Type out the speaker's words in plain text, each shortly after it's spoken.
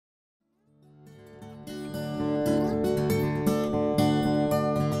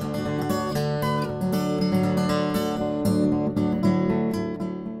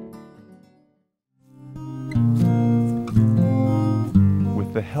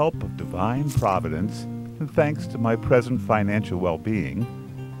help of divine providence, and thanks to my present financial well-being,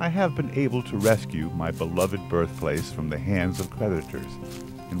 I have been able to rescue my beloved birthplace from the hands of creditors.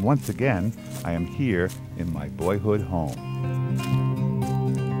 And once again, I am here in my boyhood home.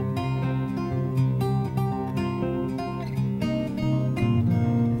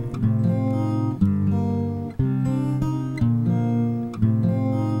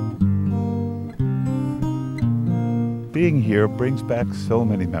 Being here brings back so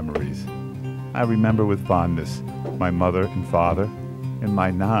many memories. I remember with fondness my mother and father and my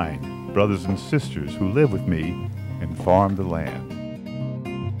 9 brothers and sisters who live with me and farm the land.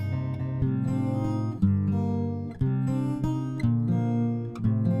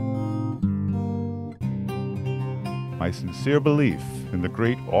 My sincere belief in the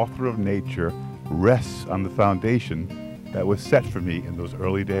great author of nature rests on the foundation that was set for me in those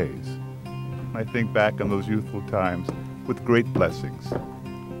early days. I think back on those youthful times with great blessings.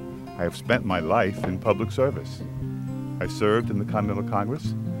 I have spent my life in public service. I served in the Continental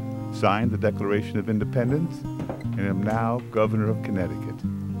Congress, signed the Declaration of Independence, and am now Governor of Connecticut.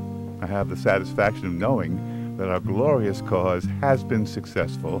 I have the satisfaction of knowing that our glorious cause has been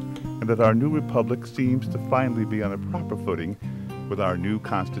successful and that our new republic seems to finally be on a proper footing with our new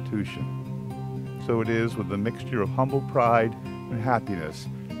Constitution. So it is with a mixture of humble pride and happiness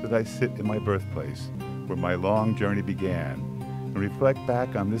that I sit in my birthplace, where my long journey began, and reflect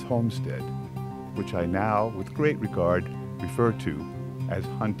back on this homestead, which I now, with great regard, refer to as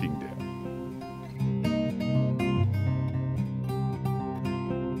Huntington.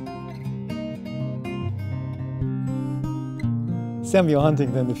 Samuel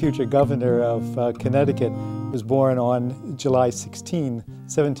Huntington, the future governor of Connecticut, was born on July 16,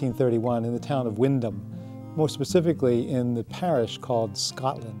 1731, in the town of Windham, more specifically in the parish called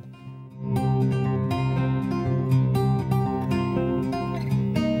Scotland.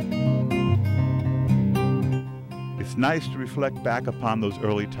 It's nice to reflect back upon those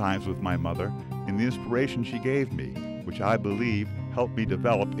early times with my mother and the inspiration she gave me, which I believe helped me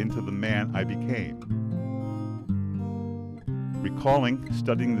develop into the man I became. Recalling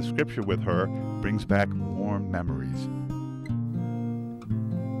studying the scripture with her brings back warm memories.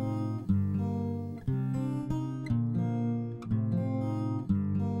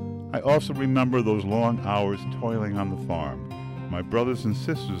 I also remember those long hours toiling on the farm. My brothers and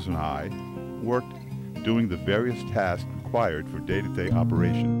sisters and I worked doing the various tasks required for day-to-day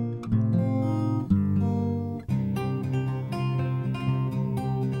operation.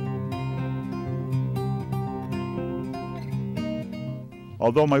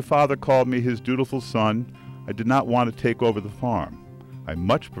 Although my father called me his dutiful son, I did not want to take over the farm. I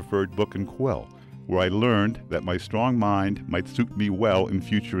much preferred book and quill, where I learned that my strong mind might suit me well in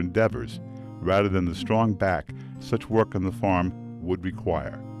future endeavors, rather than the strong back such work on the farm would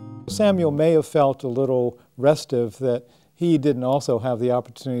require. Samuel may have felt a little restive that he didn't also have the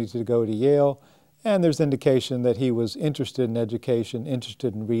opportunity to go to Yale, and there's indication that he was interested in education,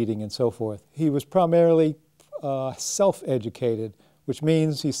 interested in reading, and so forth. He was primarily self-educated, which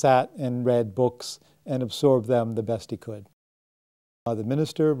means he sat and read books and absorbed them the best he could. The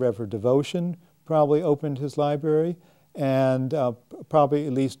minister, Reverend Devotion, probably opened his library, and probably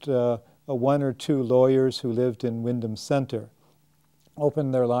at least 1 or 2 lawyers who lived in Windham Center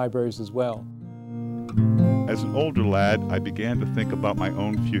opened their libraries as well. As an older lad, I began to think about my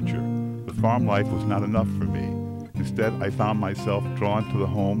own future. The farm life was not enough for me. Instead, I found myself drawn to the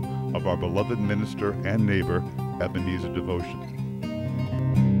home of our beloved minister and neighbor, Ebenezer Devotion.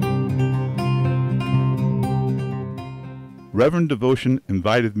 Reverend Devotion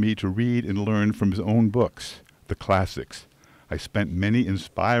invited me to read and learn from his own books, the classics. I spent many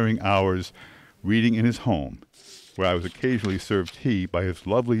inspiring hours reading in his home, where I was occasionally served tea by his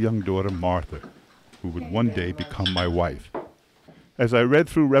lovely young daughter, Martha, who would one day become my wife. As I read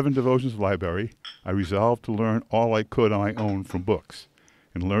through Reverend Devotion's library, I resolved to learn all I could on my own from books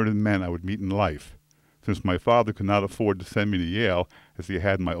and learned men I would meet in life. Since my father could not afford to send me to Yale, as he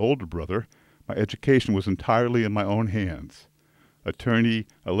had my older brother, my education was entirely in my own hands. Attorney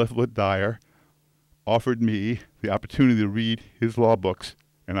Eliphalet Dyer offered me the opportunity to read his law books,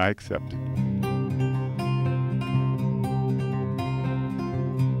 and I accepted.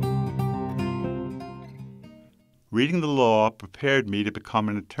 Reading the law prepared me to become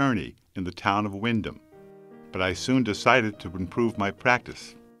an attorney in the town of Windham, but I soon decided to improve my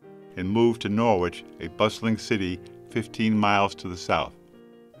practice and moved to Norwich, a bustling city 15 miles to the south.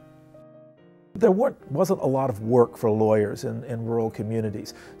 There wasn't a lot of work for lawyers in rural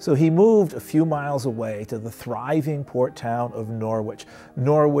communities, so he moved a few miles away to the thriving port town of Norwich.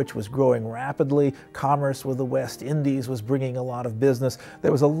 Norwich was growing rapidly, commerce with the West Indies was bringing a lot of business.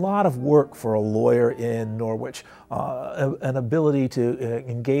 There was a lot of work for a lawyer in Norwich, an ability to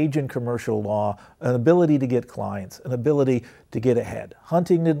engage in commercial law, an ability to get clients, an ability to get ahead.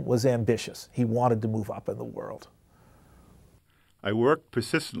 Huntington was ambitious. He wanted to move up in the world. I worked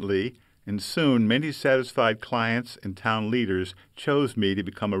persistently, and soon many satisfied clients and town leaders chose me to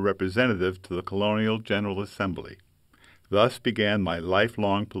become a representative to the Colonial General Assembly. Thus began my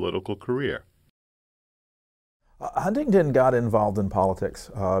lifelong political career. Huntington got involved in politics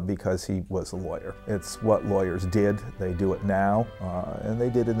because he was a lawyer. It's what lawyers did. They do it now, and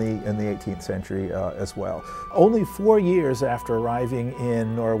they did in the 18th century as well. Only 4 years after arriving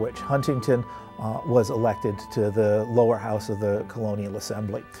in Norwich, Huntington was elected to the lower house of the Colonial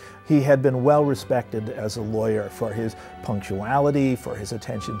Assembly. He had been well respected as a lawyer for his punctuality, for his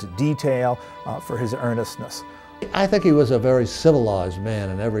attention to detail, for his earnestness. I think he was a very civilized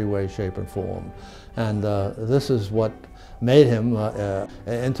man in every way, shape, and form. And this is what made him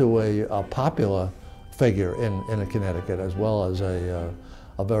into a popular figure in Connecticut, as well as a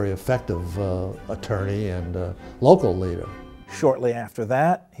very effective attorney and local leader. Shortly after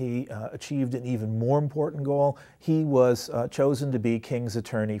that, he achieved an even more important goal. He was chosen to be King's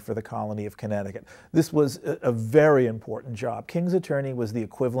Attorney for the colony of Connecticut. This was a very important job. King's Attorney was the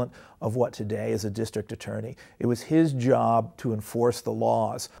equivalent of what today is a district attorney. It was his job to enforce the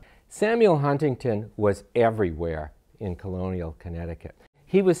laws. Samuel Huntington was everywhere in colonial Connecticut.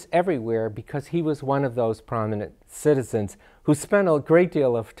 He was everywhere because he was one of those prominent citizens who spent a great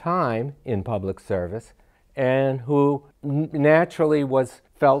deal of time in public service and who naturally was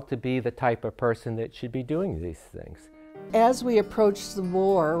felt to be the type of person that should be doing these things. As we approached the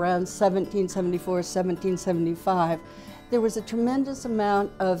war around 1774, 1775, there was a tremendous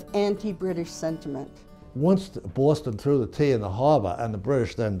amount of anti-British sentiment. Once Boston threw the tea in the harbor and the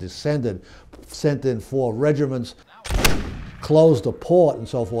British then descended, sent in 4 regiments, closed the port and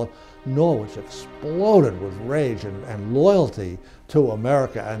so forth, Norwich exploded with rage and loyalty to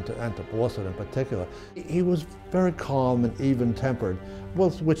America and to Boston in particular. He was very calm and even-tempered,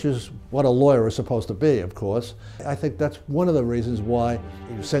 which is what a lawyer is supposed to be, of course. I think that's one of the reasons why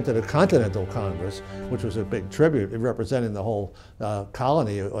he was sent to the Continental Congress, which was a big tribute representing the whole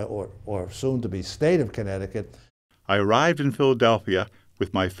colony or soon-to-be state of Connecticut. I arrived in Philadelphia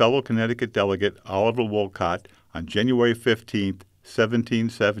with my fellow Connecticut delegate Oliver Wolcott on January 15th,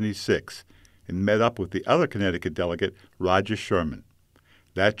 1776, and met up with the other Connecticut delegate, Roger Sherman.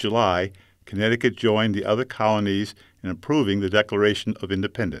 That July, Connecticut joined the other colonies in approving the Declaration of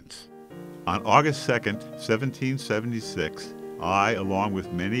Independence. On August 2nd, 1776, I, along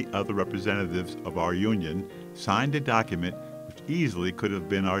with many other representatives of our Union, signed a document which easily could have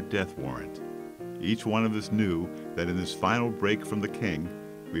been our death warrant. Each one of us knew that in this final break from the King,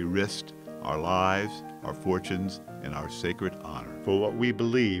 we risked our lives, our fortunes, and our sacred honor for what we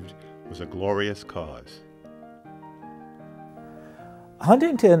believed was a glorious cause.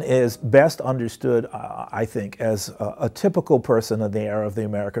 Huntington is best understood, I think, as a typical person in the era of the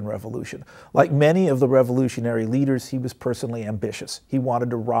American Revolution. Like many of the revolutionary leaders, he was personally ambitious. He wanted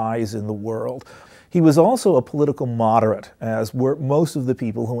to rise in the world. He was also a political moderate, as were most of the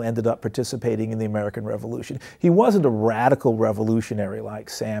people who ended up participating in the American Revolution. He wasn't a radical revolutionary like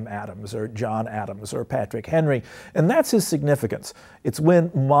Sam Adams or John Adams or Patrick Henry, and that's his significance. It's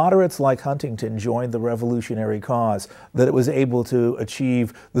when moderates like Huntington joined the revolutionary cause that it was able to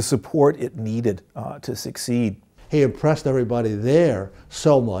achieve the support it needed to succeed. He impressed everybody there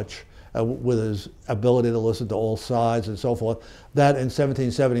so much with his ability to listen to all sides and so forth, that in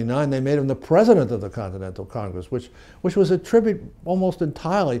 1779 they made him the president of the Continental Congress, which was a tribute almost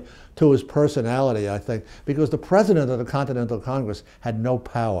entirely to his personality, I think, because the president of the Continental Congress had no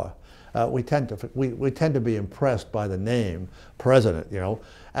power. We tend to be impressed by the name president, you know,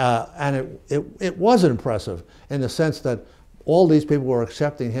 and it was impressive in the sense that all these people were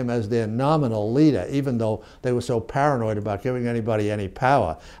accepting him as their nominal leader, even though they were so paranoid about giving anybody any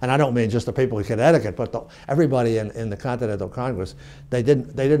power. And I don't mean just the people in Connecticut, but everybody in the Continental Congress. They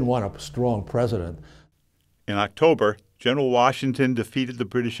didn't want a strong president. In October, General Washington defeated the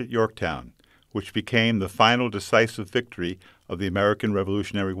British at Yorktown, which became the final decisive victory of the American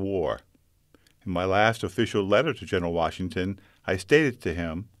Revolutionary War. In my last official letter to General Washington, I stated to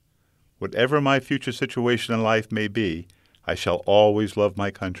him, "Whatever my future situation in life may be, I shall always love my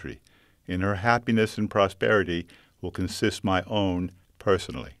country. In her happiness and prosperity will consist my own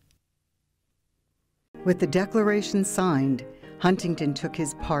personally." With the Declaration signed, Huntington took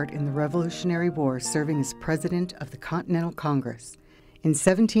his part in the Revolutionary War, serving as president of the Continental Congress. In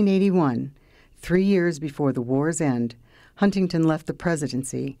 1781, 3 years before the war's end, Huntington left the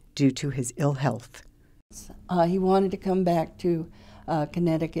presidency due to his ill health. He wanted to come back to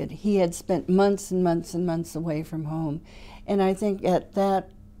Connecticut. He had spent months and months and months away from home. And I think at that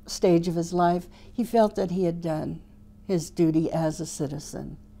stage of his life, he felt that he had done his duty as a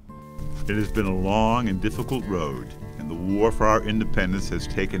citizen. It has been a long and difficult road, and the war for our independence has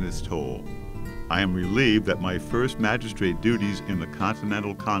taken its toll. I am relieved that my first magistrate duties in the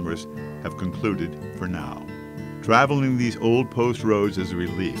Continental Congress have concluded for now. Traveling these old post roads is a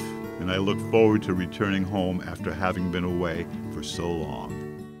relief, and I look forward to returning home after having been away for so long.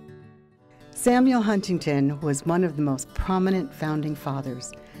 Samuel Huntington was one of the most prominent founding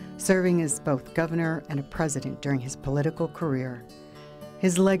fathers, serving as both governor and a president during his political career.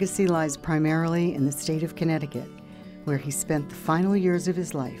 His legacy lies primarily in the state of Connecticut, where he spent the final years of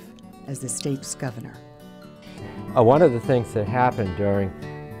his life as the state's governor. One of the things that happened during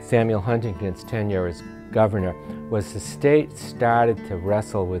Samuel Huntington's tenure as governor was the state started to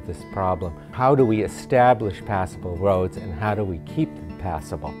wrestle with this problem. How do we establish passable roads, and how do we keep them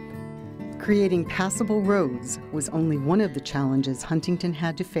passable? Creating passable roads was only one of the challenges Huntington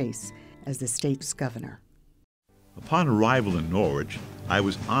had to face as the state's governor. Upon arrival in Norwich, I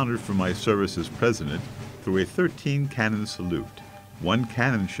was honored for my service as president through a 13-cannon salute, one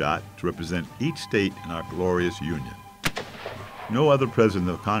cannon shot to represent each state in our glorious union. No other president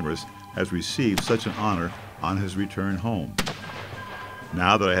of Congress has received such an honor on his return home.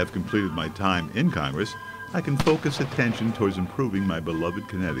 Now that I have completed my time in Congress, I can focus attention towards improving my beloved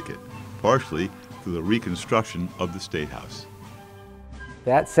Connecticut, partially through the reconstruction of the State House.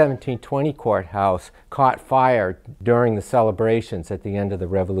 That 1720 courthouse caught fire during the celebrations at the end of the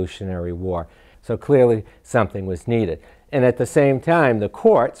Revolutionary War. So clearly something was needed. And at the same time, the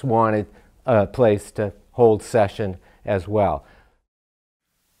courts wanted a place to hold session as well.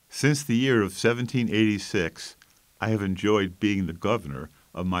 Since the year of 1786, I have enjoyed being the governor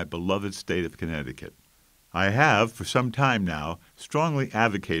of my beloved state of Connecticut. I have, for some time now, strongly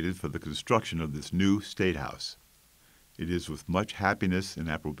advocated for the construction of this new State House. It is with much happiness and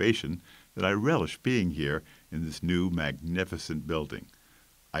approbation that I relish being here in this new magnificent building.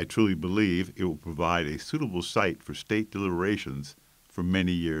 I truly believe it will provide a suitable site for state deliberations for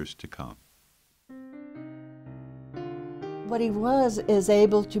many years to come. What he was is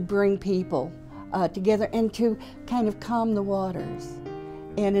able to bring people together and to kind of calm the waters.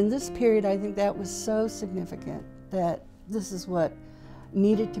 And in this period, I think that was so significant that this is what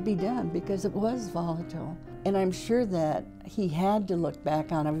needed to be done because it was volatile. And I'm sure that he had to look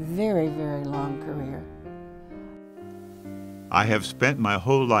back on a very, very long career. I have spent my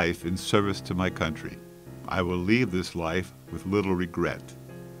whole life in service to my country. I will leave this life with little regret.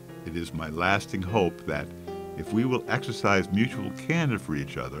 It is my lasting hope that if we will exercise mutual candor for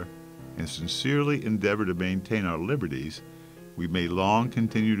each other and sincerely endeavor to maintain our liberties, we may long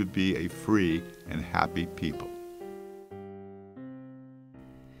continue to be a free and happy people.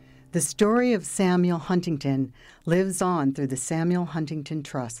 The story of Samuel Huntington lives on through the Samuel Huntington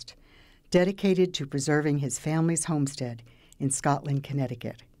Trust, dedicated to preserving his family's homestead in Scotland,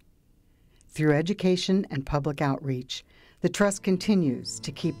 Connecticut. Through education and public outreach, the Trust continues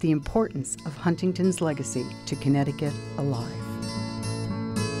to keep the importance of Huntington's legacy to Connecticut alive.